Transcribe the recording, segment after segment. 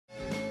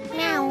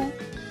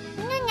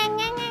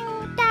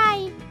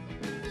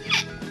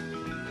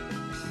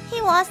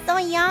was so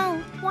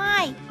young.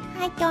 Why?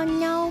 I don't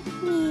know.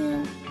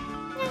 Mew.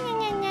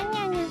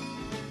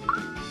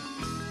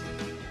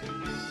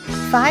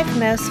 5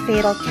 most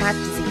fatal cat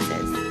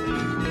diseases.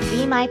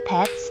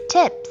 BEMYPET's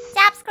tips.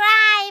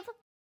 Subscribe!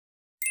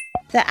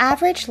 The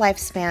average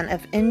lifespan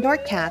of indoor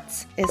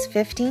cats is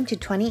 15 to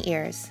 20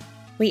 years.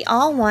 We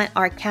all want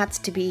our cats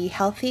to be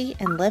healthy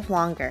and live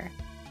longer.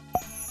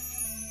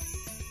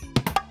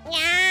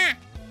 Yeah.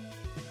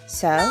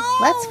 So,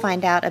 let's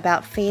find out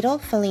about fatal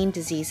feline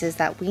diseases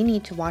that we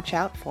need to watch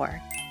out for.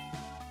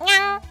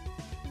 No.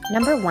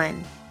 Number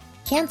 1.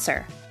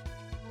 Cancer.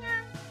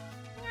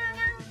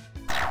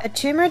 A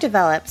tumor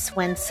develops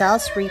when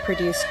cells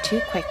reproduce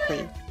too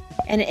quickly,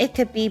 and it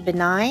could be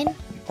benign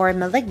or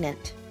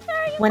malignant.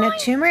 When a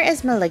tumor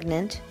is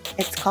malignant,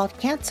 it's called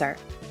cancer.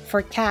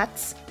 For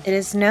cats, it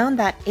is known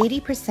that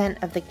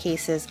 80% of the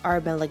cases are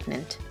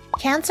malignant.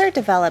 Cancer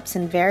develops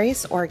in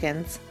various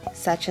organs,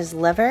 such as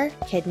liver,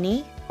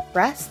 kidney,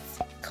 breasts,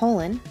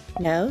 colon,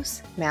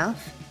 nose,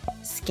 mouth,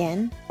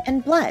 skin,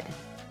 and blood.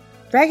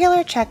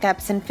 Regular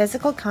checkups and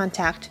physical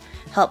contact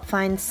help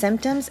find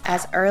symptoms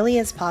as early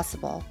as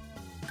possible.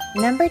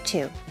 Number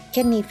 2.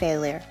 Kidney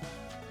failure.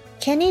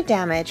 Kidney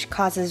damage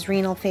causes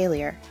renal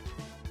failure.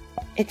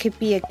 It could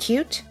be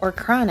acute or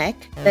chronic,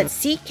 but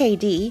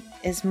CKD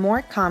is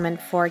more common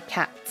for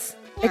cats.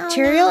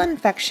 Bacterial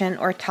infection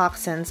or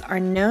toxins are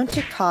known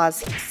to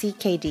cause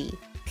CKD,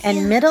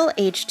 and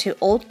middle-aged to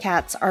old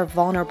cats are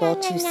vulnerable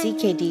to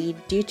CKD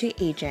due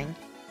to aging.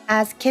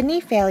 As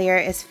kidney failure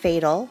is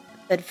fatal,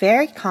 but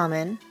very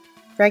common,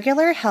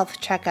 regular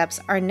health checkups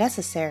are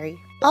necessary.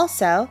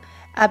 Also,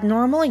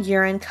 abnormal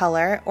urine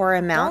color or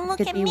amount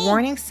could be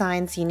warning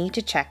signs you need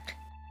to check.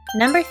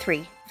 Number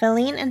 3.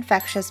 Feline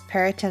infectious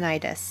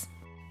peritonitis.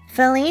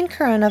 Feline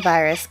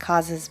coronavirus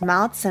causes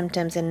mild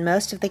symptoms in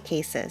most of the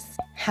cases.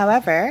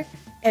 However,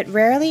 it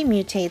rarely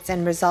mutates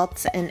and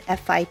results in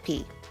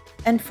FIP.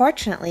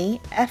 Unfortunately,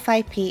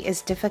 FIP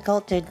is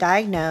difficult to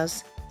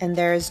diagnose and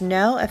there is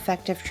no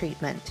effective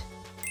treatment.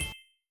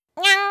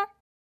 No.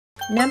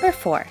 Number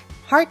 4.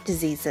 Heart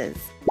diseases.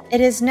 It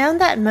is known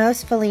that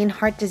most feline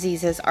heart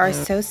diseases are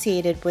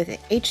associated with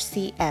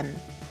HCM.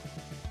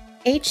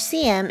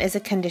 HCM is a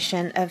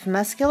condition of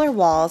muscular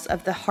walls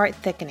of the heart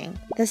thickening.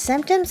 The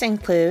symptoms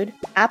include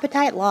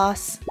appetite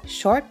loss,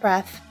 short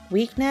breath,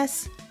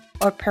 weakness,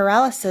 or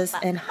paralysis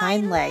in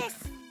hind legs.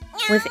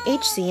 With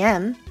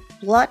HCM,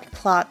 blood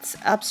clots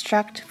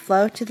obstruct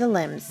flow to the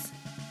limbs.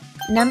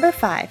 Number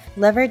 5.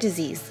 Liver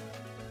disease.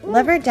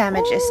 Liver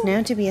damage is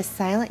known to be a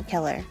silent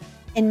killer.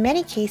 In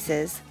many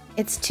cases,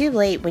 it's too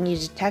late when you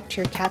detect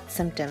your cat's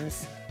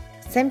symptoms.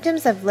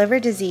 Symptoms of liver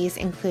disease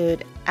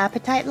include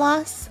appetite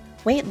loss,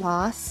 weight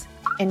loss,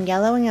 and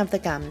yellowing of the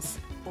gums.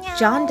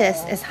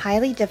 Jaundice is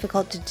highly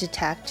difficult to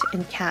detect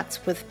in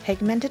cats with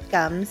pigmented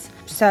gums,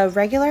 so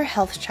regular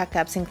health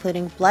checkups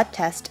including blood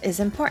test is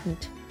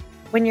important.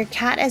 When your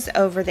cat is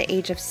over the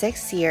age of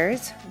 6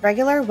 years,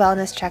 regular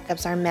wellness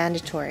checkups are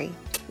mandatory.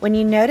 When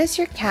you notice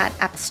your cat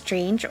acts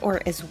strange or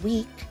is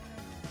weak,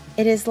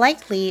 it is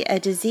likely a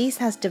disease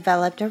has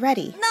developed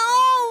already. No.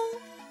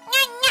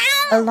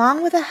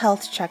 Along with a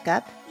health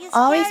checkup,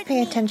 always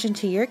pay attention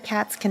to your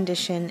cat's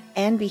condition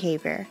and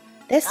behavior.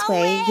 This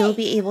way, you'll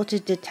be able to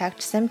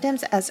detect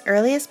symptoms as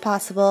early as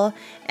possible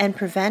and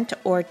prevent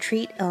or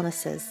treat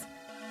illnesses.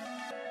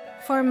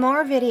 For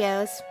more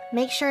videos,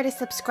 make sure to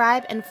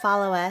subscribe and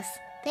follow us.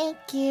 Thank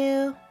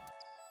you!